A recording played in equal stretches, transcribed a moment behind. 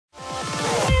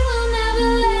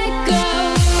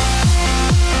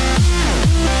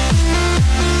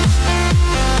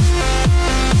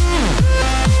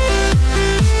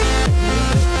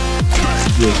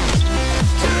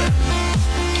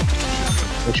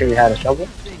sure you had a shovel?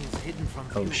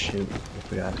 Oh shoot, I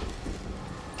forgot.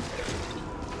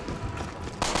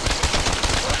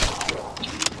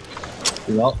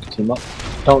 Team up.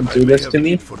 Don't do this to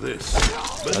me. For this.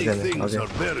 Many things are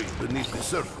buried beneath the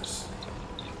surface.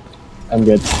 I'm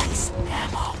good.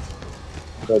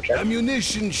 Go check.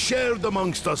 Ammunition shared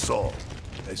amongst us all,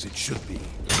 as it should be.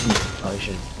 Oh,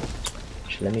 you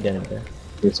should let me down a bit.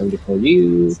 Here's something for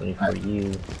you. Something for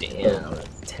you. Damn,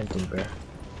 that's tempting, bro.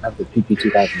 I have the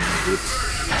PP2000, dude.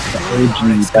 The OG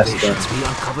best gun. We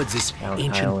uncovered this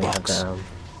ancient box.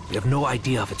 We have no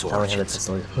idea of its origins,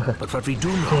 but what we do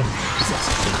know is that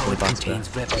now it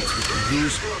contains weapons we can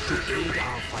use to aid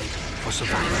our fight for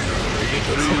survival. If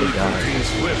it really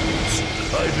contains weapons,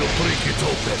 I will break it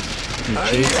open. I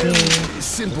am a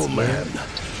simple man.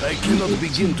 I cannot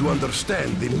begin to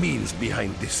understand the means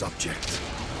behind this object.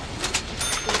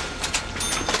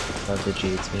 Love the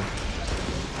G18.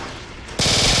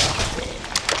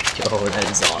 Yo, that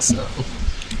is awesome.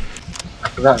 I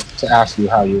forgot to ask you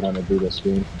how you want to do this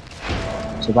game.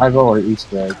 Survival or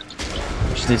Easter egg?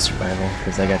 We should do survival,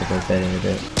 because I gotta go to bed in a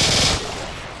bit.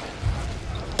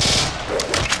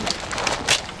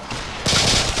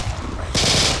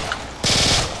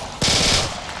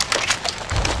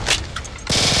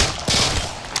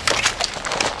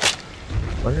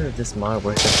 I wonder if this mod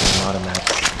works out in a lot of maps.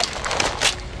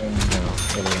 No,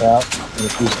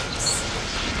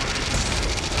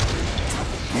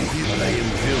 I am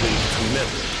willing to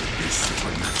meddle this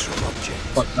supernatural object.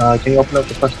 Can you open up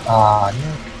the first? Ah,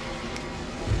 no.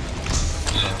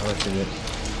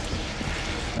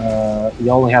 You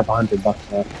only have $100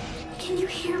 left. Can you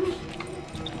hear me?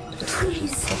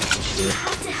 Please, you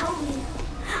have to help me.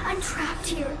 I'm trapped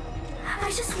here. I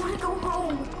just want to go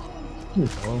home.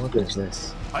 Oh, what is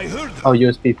this? I heard her. Oh,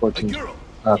 USB 14.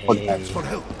 45. For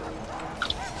help.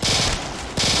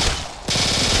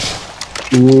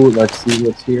 Ooh, let's see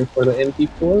what's here for the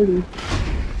MP40.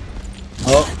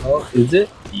 Oh, is it?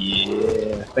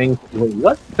 Yeah. Wait,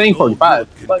 what? Thing 45.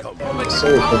 What?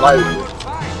 So survival.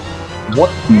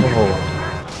 What? Oh.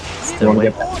 Still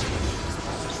wait.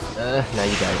 Now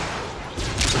you got it.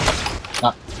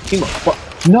 Timo, what?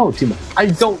 No, Timo. I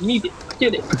don't need it.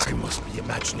 Get it. I must be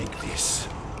imagining this.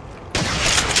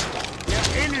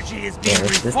 Energy is being Yeah,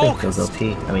 this thing feels OP. I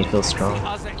mean, it feels strong.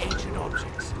 other ancient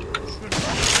objects.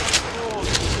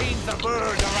 The bird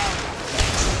around.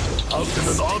 How can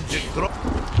an object drop?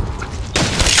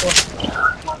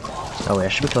 Oh wait, I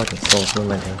should be collecting souls. What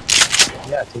am I doing?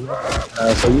 Yeah, Timo.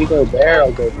 So you go there,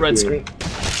 I'll go Red here. screen.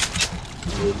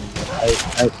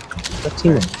 What's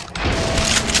Timo?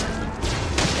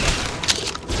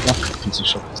 What piece of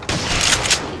shit.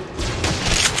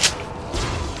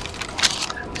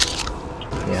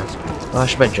 Yeah. Well, I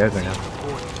should buy Joker now.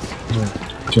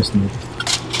 Just me.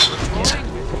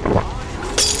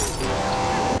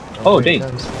 Oh, dang.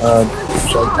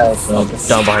 Jug has,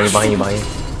 Down behind you.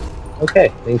 okay,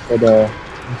 thanks for the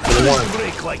one.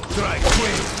 Break like dry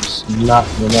clay. Just not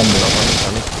remember.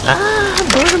 Ah, I'm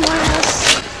burning my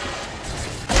ass.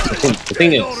 The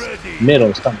thing is, middle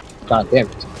is coming. God damn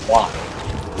it. Why?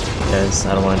 Because I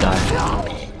don't want to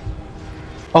die.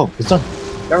 Oh, it's done.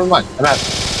 Never mind. I'm out.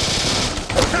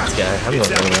 This guy, I'm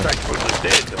going anywhere.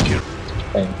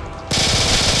 Dang.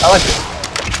 I like it.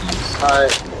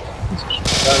 Alright.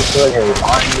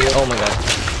 Oh my god.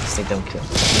 This thing don't kill.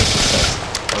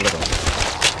 A little.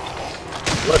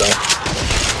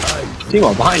 Timo,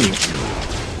 behind you.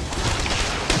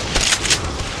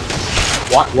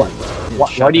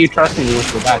 Why do you trust me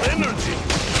with your back?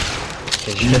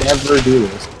 You never do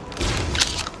this.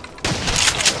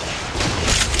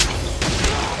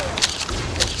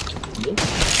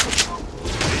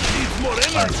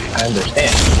 I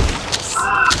understand.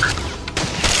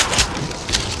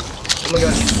 Oh my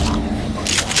god.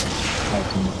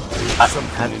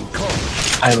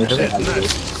 I understand how to do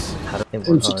this.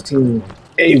 M16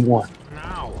 A1.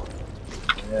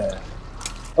 Yeah.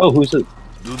 Oh, who's it?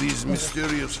 Do these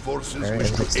mysterious forces Alright,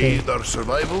 wish to M16. aid our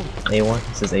survival? A1?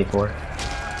 This is A4.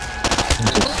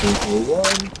 M16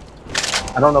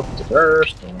 A1. I don't know if it's a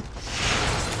burst or...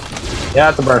 Yeah,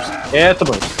 it's a burst. Yeah, it's a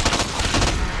burst.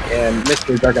 And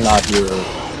Mr. Juggernaut here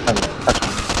kind of touched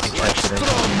me.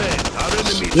 Strong men, our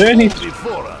enemies Really?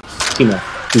 before us. Timo,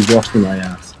 he's roasting my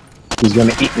ass. He's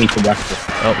gonna eat me for breakfast.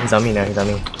 Oh, he's on me now,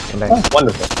 Come back. Oh,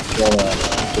 wonderful. Well,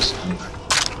 just...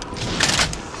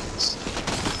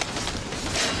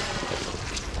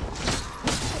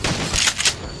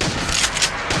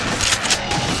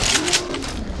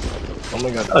 Oh my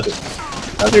god.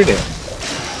 How's your day?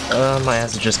 My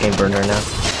ass is just getting burned right now.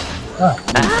 Ah.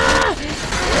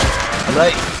 I'm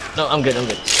right. No, I'm good.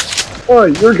 Oh,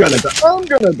 you're gonna die. I'm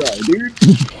gonna die, dude.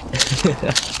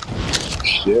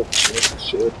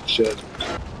 Shit.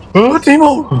 Oh,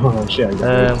 Timo! Oh, shit, I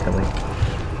got coming.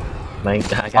 I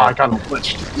got him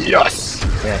glitched. Yes!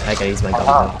 Yeah, I gotta use my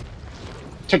gun.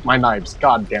 Take my knives,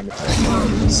 god damn it. I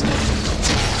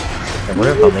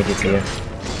wonder if I'll make it to you.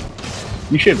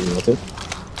 You should be able to.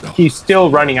 He's still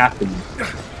running after me.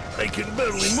 I can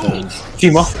barely move.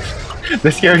 Timo,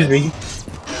 this scares me.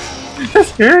 This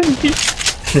scares me.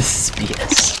 This is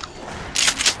BS.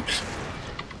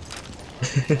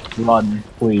 Run,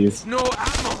 please. No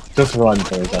ammo. Just run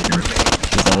for a second.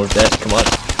 He's almost dead. Come on.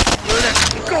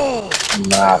 Let's go.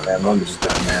 Nah, man, run this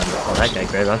guy, man. Oh, that guy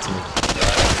grabbed onto me.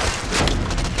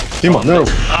 Timo, no!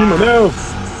 Timo, no!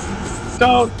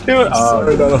 Don't do it!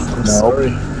 Sorry, no. Sorry.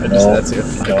 I just had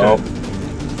to. No.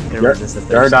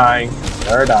 You're dying.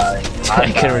 You're dying.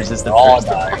 I can resist the all thirst.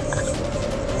 dying.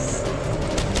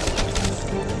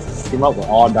 Timo, we're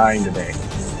all dying today.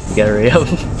 You gotta hurry up.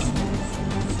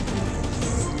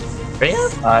 Hurry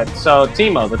up! So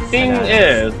Timo, the thing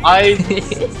is, I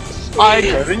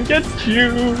couldn't get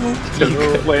you till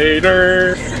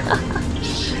later.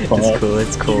 It's cool,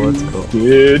 it's cool, it's cool.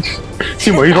 Bitch.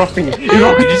 Timo, you're roasting me. You're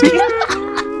roasting me.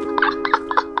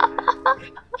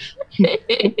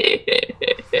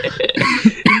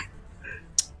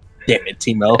 Damn it,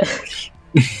 Timo.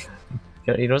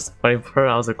 You know what's the funny part?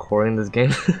 I was recording this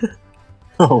game.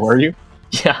 Oh, were you?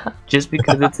 Yeah, just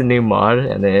because it's a new mod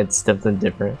and then it's something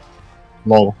different.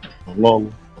 Lol.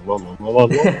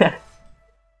 Yeah,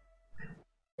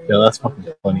 that's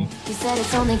fucking funny. You said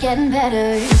it's only getting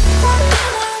better.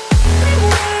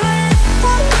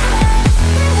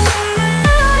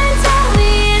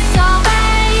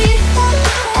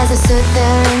 As I stood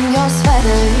there in your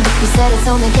sweater, you said it's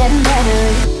only getting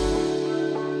better.